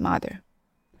Taylor's mother.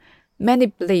 Many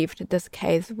believed this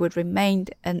case would remain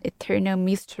an eternal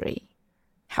mystery.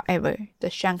 However, the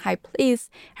Shanghai police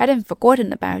hadn't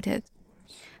forgotten about it.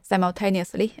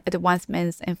 Simultaneously,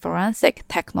 advancements in forensic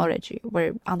technology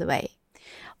were on the way.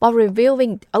 While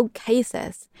reviewing old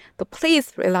cases, the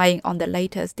police, relying on the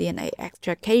latest DNA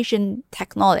extraction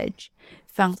technology,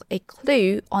 found a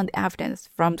clue on the evidence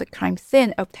from the crime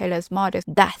scene of Taylor's mother's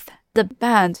death, the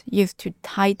band used to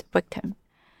tie the victim.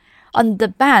 On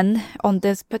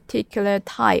this particular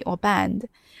tie or band,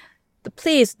 the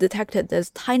police detected this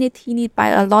teeny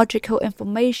biological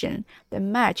information that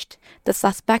matched the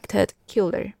suspected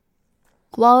killer.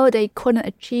 While they couldn't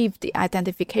achieve the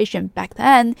identification back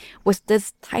then with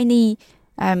this tiny,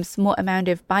 small amount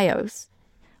of bios,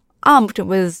 armed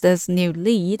with this new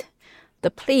lead,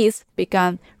 the police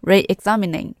began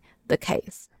re-examining the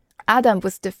case. Adam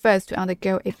was the first to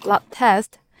undergo a blood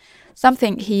test,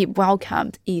 something he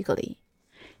welcomed eagerly.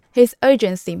 His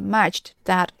urgency matched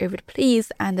that of the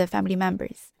police and the family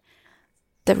members.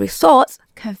 The results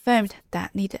confirmed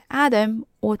that neither Adam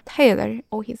or Taylor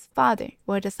or his father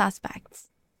were the suspects.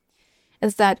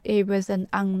 Instead, it was an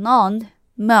unknown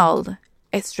male,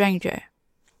 a stranger.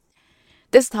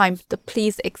 This time, the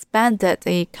police expanded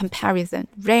the comparison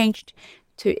range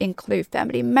to include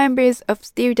family members of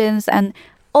students and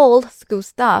all school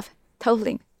staff,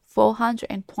 totaling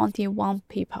 421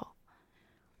 people.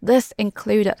 This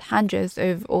included hundreds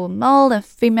of all male and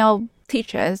female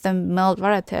teachers and male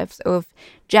relatives of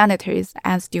janitors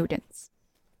and students.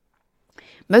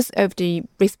 Most of the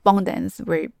respondents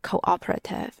were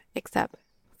cooperative, except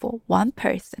for one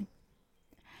person.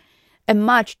 In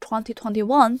March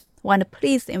 2021, when the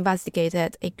police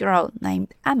investigated a girl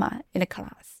named Emma in the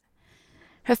class,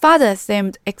 her father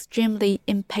seemed extremely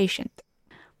impatient.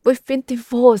 "We've been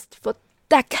divorced for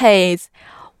decades.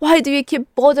 Why do you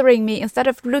keep bothering me instead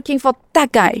of looking for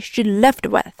that guy she lived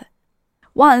with?"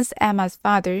 Once Emma's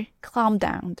father calmed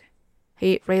down,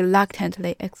 he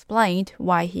reluctantly explained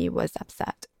why he was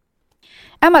upset.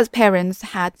 Emma's parents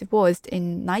had divorced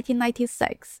in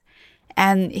 1996,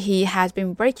 and he had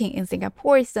been working in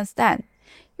Singapore since then.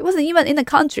 He wasn't even in the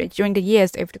country during the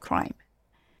years of the crime.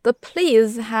 The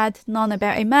police had known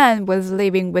about a man was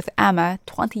living with Emma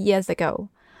 20 years ago,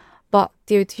 but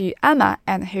due to Emma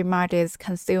and her mother's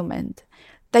concealment,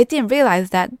 they didn't realize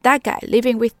that that guy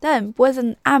living with them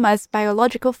wasn't Emma's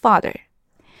biological father.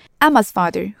 Emma's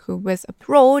father, who was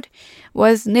abroad,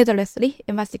 was needlessly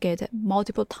investigated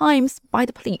multiple times by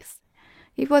the police.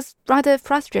 He was rather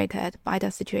frustrated by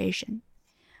the situation.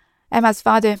 Emma's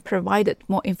father provided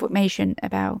more information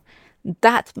about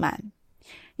that man.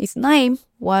 His name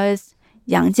was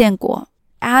Yang Jianguo,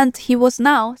 and he was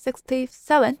now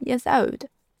 67 years old.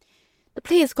 The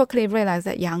police quickly realized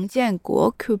that Yang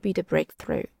Jianguo could be the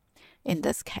breakthrough in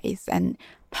this case and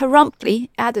promptly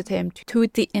added him to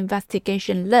the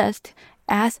investigation list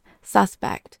as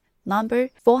suspect number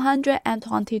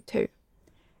 422.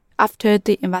 After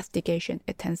the investigation,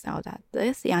 it turns out that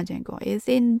this Yang Jianguo is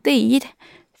indeed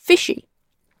fishy.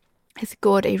 He's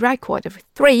got a record of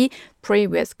 3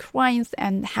 previous crimes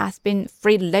and has been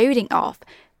freeloading off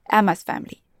Emma's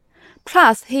family.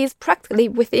 Plus, he is practically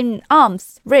within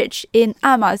arm's reach in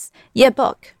Emma's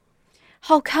yearbook.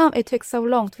 How come it took so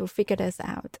long to figure this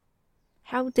out?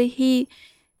 How did he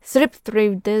slip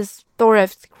through this thorough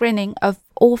screening of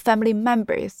all family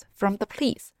members from the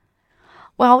police?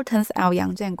 Well, turns out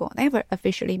Yang Jianguo never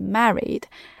officially married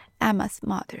Emma's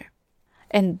mother.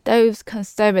 In those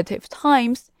conservative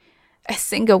times, a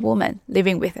single woman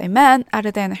living with a man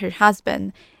other than her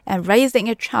husband and raising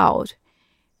a child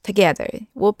together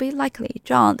would be likely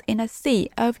drowned in a sea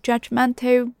of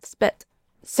judgmental spit.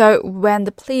 So when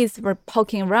the police were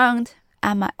poking around,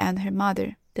 Emma and her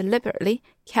mother deliberately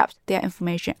kept their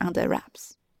information under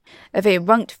wraps. If it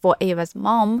weren't for Ava's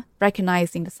mom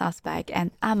recognizing the suspect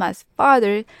and Emma's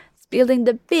father spilling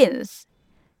the beans,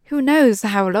 who knows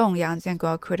how long Yang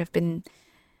Jianguo could have been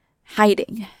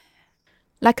hiding.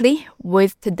 Luckily,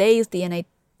 with today's DNA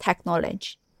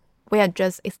technology, we are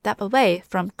just a step away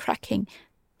from cracking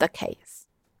the case.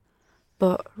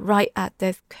 But right at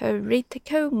this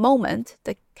critical moment,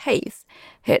 the case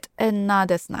hit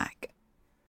another snag.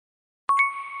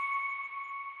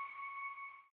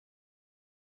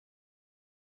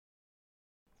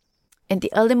 In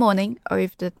the early morning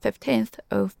of the 15th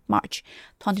of March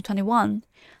 2021,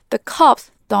 the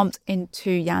cops stormed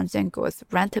into Yang Jianguo's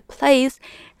rented place,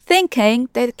 thinking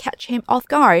they'd catch him off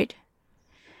guard.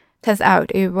 Turns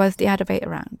out it was the other way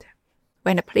around.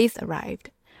 When the police arrived,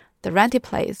 the rented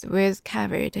place was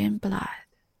covered in blood.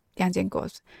 Yang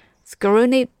Jianguo's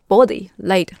scrawny body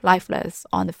laid lifeless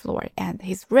on the floor, and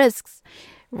his wrists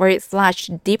were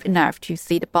slashed deep enough to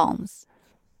see the bones.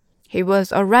 He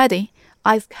was already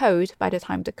ice cold by the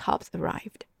time the cops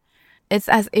arrived. It's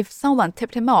as if someone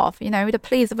tipped him off, the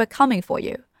police were coming for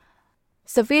you.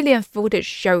 Civilian footage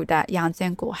showed that Yang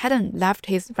Jianguo hadn't left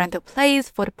his rental place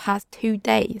for the past 2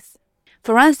 days.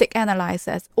 Forensic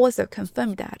analysis also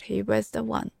confirmed that he was the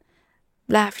one.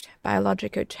 Left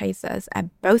biological traces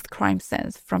at both crime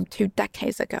scenes from 2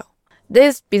 decades ago.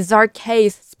 This bizarre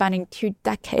case spanning 2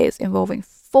 decades involving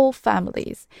 4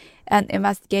 families and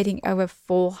investigating over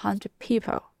 400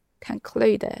 people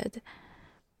concluded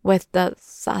with the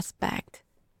suspect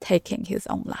taking his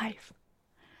own life.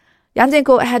 Yang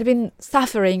Jianguo had been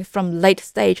suffering from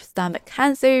late-stage stomach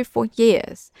cancer for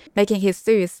years, making his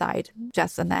suicide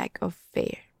just an act of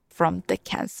fear from the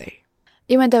cancer.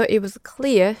 Even though it was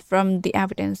clear from the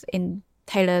evidence in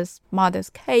Taylor's mother's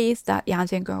case that Yang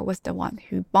Jianguo was the one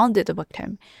who bonded the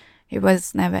victim, he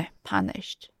was never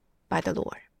punished by the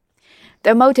law.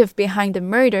 The motive behind the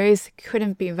murders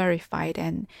couldn't be verified,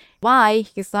 and why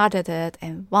he started it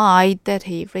and why did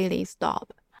he really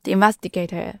stop. The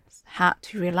investigators had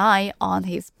to rely on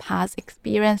his past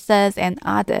experiences and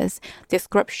others'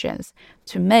 descriptions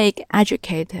to make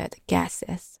educated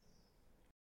guesses.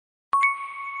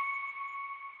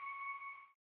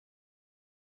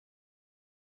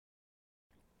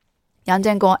 Yang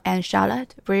Jianguo and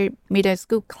Charlotte were middle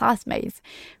school classmates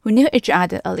who knew each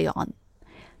other early on.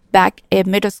 Back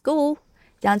in middle school,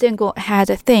 Yang Jianguo had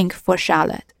a thing for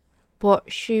Charlotte,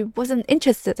 but she wasn't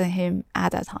interested in him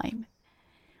at that time.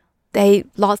 They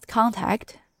lost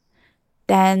contact.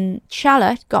 Then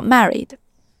Charlotte got married.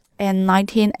 In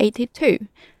 1982,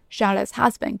 Charlotte's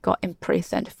husband got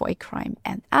imprisoned for a crime,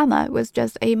 and Emma was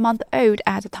just a month old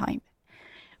at the time.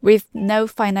 With no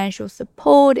financial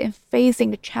support and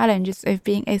facing the challenges of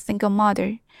being a single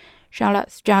mother,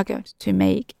 Charlotte struggled to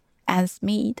make ends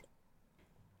meet.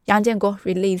 Yang Jianguo,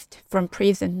 released from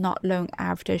prison not long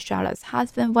after Charlotte's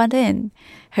husband went in,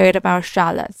 heard about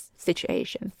Charlotte's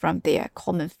situation from their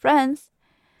common friends.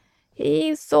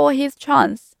 He saw his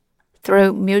chance.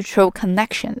 Through mutual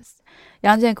connections,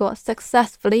 Yang Jianguo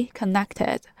successfully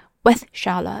connected with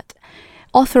Charlotte,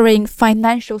 offering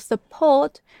financial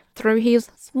support through his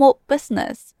small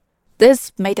business.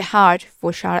 This made it hard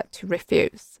for Charlotte to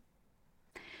refuse.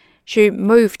 She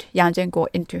moved Yang Jianguo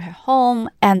into her home,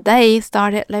 and they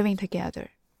started living together.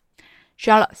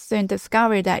 Charlotte soon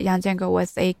discovered that Yang Jianguo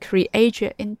was a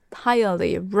creature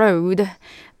entirely ruled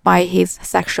by his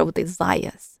sexual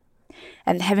desires,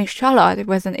 and having Charlotte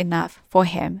wasn't enough for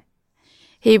him.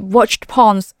 He watched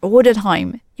porns all the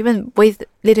time, even with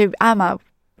little Emma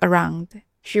around.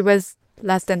 She was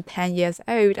less than 10 years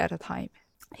old at the time.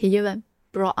 He even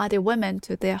brought other women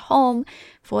to their home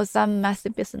for some messy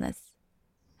business.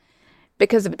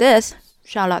 Because of this,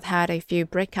 Charlotte had a few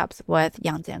breakups with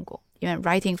Yang Jianguo, even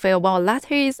writing farewell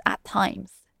letters at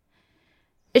times.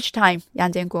 Each time,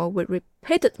 Yang Jianguo would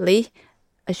repeatedly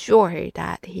assure her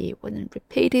that he wouldn't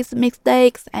repeat his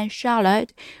mistakes, and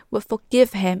Charlotte would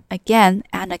forgive him again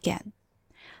and again.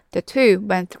 The two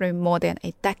went through more than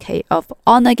a decade of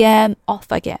on-again,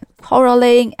 off-again,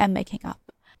 quarreling and making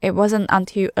up. It wasn't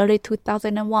until early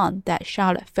 2001 that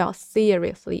Charlotte fell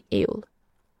seriously ill.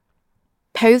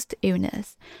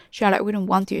 Post-illness, Charlotte wouldn't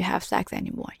want to have sex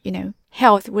anymore.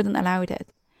 Health wouldn't allow it.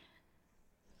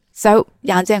 So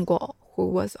Yang Jianguo, who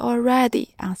was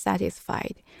already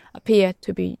unsatisfied, appeared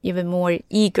to be even more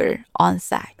eager on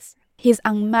sex. His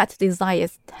unmet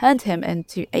desires turned him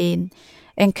into an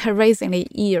encouragingly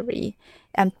eerie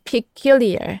and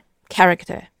peculiar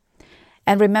character.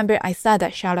 And remember, I said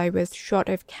that Charlotte was short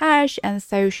of cash, and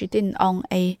so she didn't own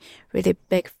a really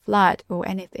big flat or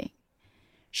anything.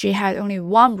 She had only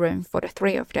one room for the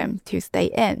three of them to stay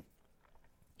in.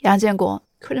 Yang Jianguo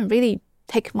couldn't really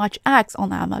take much acts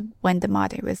on Emma when the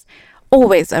mother was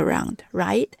always around,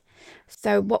 right?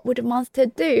 So what would the monster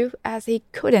do, as he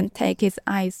couldn't take his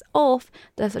eyes off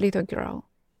this little girl?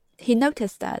 He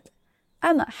noticed that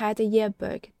Emma had a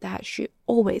yearbook that she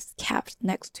always kept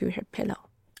next to her pillow.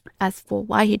 As for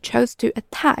why he chose to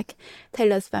attack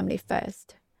Taylor's family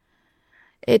first,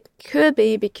 it could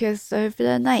be because of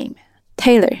the name.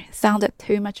 Taylor sounded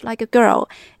too much like a girl,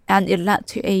 and it led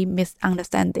to a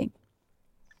misunderstanding.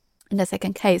 In the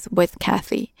second case with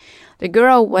Kathy, the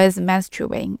girl was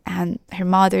menstruating and her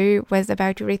mother was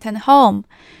about to return home,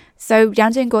 so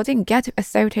Yang Jianguo didn't get to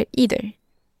assault her either.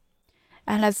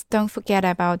 And let's don't forget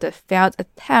about the failed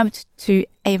attempt to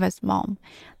Ava's mom.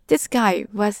 This guy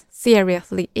was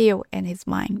seriously ill in his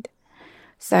mind.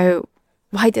 So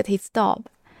why did he stop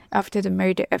after the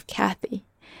murder of Kathy?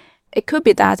 It could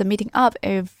be that the meeting up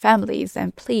of families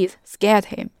and police scared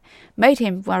him, made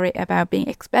him worry about being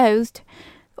exposed,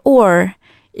 or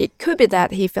it could be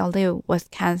that he fell ill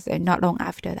with cancer not long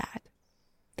after that.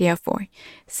 Therefore,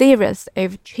 series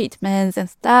of treatments and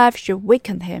stuff should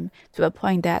weaken him to a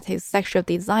point that his sexual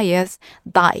desires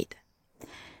died.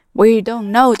 We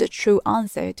don't know the true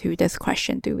answer to this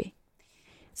question, do we?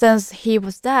 Since he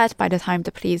was dead by the time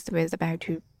the police was about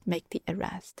to make the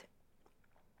arrest.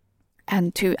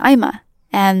 And to Emma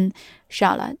and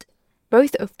Charlotte,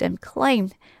 both of them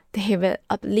claimed they were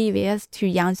oblivious to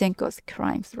Yang Jianguo's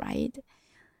crimes, right?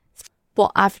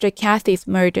 But after Kathy's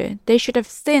murder, they should have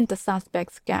seen the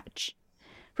suspect's sketch.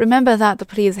 Remember that the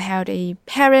police held a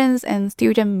parents and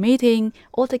student meeting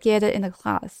all together in the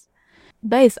class.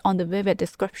 Based on the vivid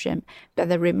description by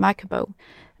the remarkable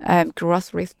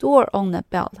grocery store owner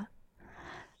Bell,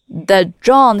 the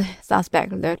drawn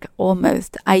suspect looked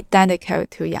almost identical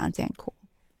to Yang Jianguo.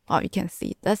 Well, you can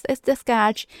see this is the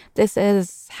sketch. This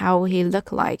is how he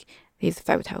looked like his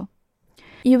photo.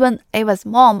 Even Ava's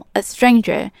mom, a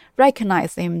stranger,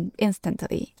 recognized him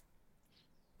instantly.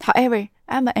 However,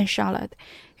 Emma and Charlotte,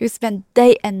 who spent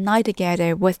day and night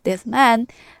together with this man,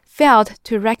 failed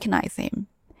to recognize him.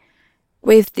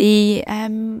 With the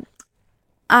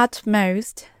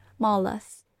utmost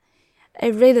malice,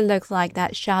 it really looks like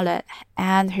that Charlotte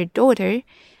and her daughter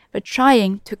were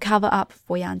trying to cover up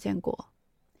for Yang Jianguo.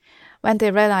 When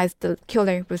they realized the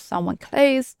killer was someone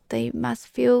close, they must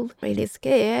feel really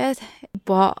scared.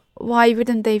 But why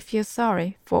wouldn't they feel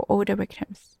sorry for all the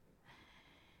victims?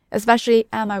 Especially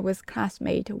Emma was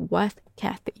classmate with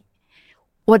Kathy.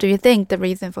 What do you think the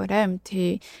reason for them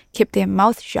to keep their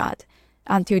mouth shut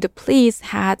until the police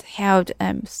had held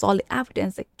solid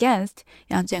evidence against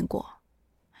Yang Jianguo?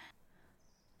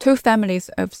 2 families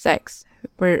of 6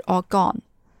 were all gone.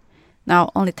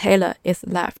 Now only Taylor is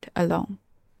left alone.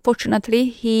 Fortunately,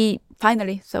 he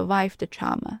finally survived the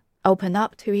trauma, opened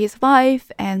up to his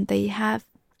wife, and they have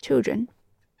children.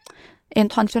 In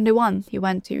 2021, he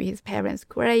went to his parents'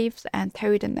 graves and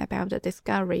told them about the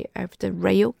discovery of the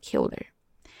real killer.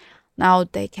 Now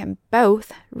they can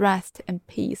both rest in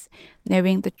peace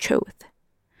knowing the truth.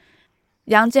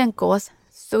 Yang Jianguo's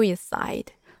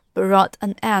suicide brought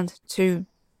an end to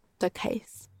the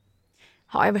case.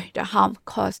 However, the harm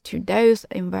caused to those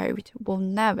involved will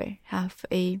never have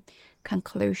a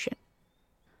conclusion.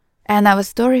 And our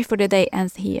story for the day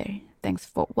ends here. Thanks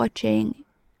for watching.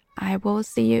 I will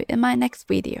see you in my next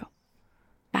video.